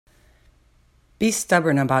Be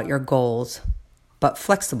stubborn about your goals, but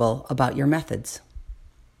flexible about your methods.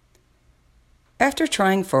 After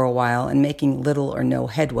trying for a while and making little or no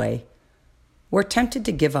headway, we're tempted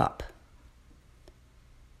to give up.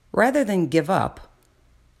 Rather than give up,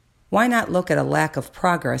 why not look at a lack of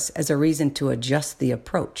progress as a reason to adjust the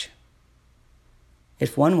approach?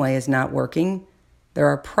 If one way is not working, there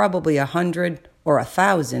are probably 100 or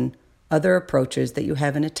 1,000 other approaches that you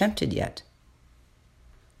haven't attempted yet.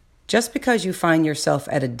 Just because you find yourself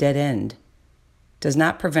at a dead end does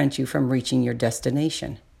not prevent you from reaching your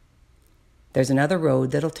destination. There's another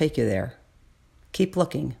road that'll take you there. Keep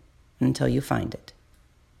looking until you find it.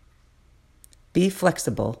 Be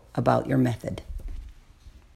flexible about your method.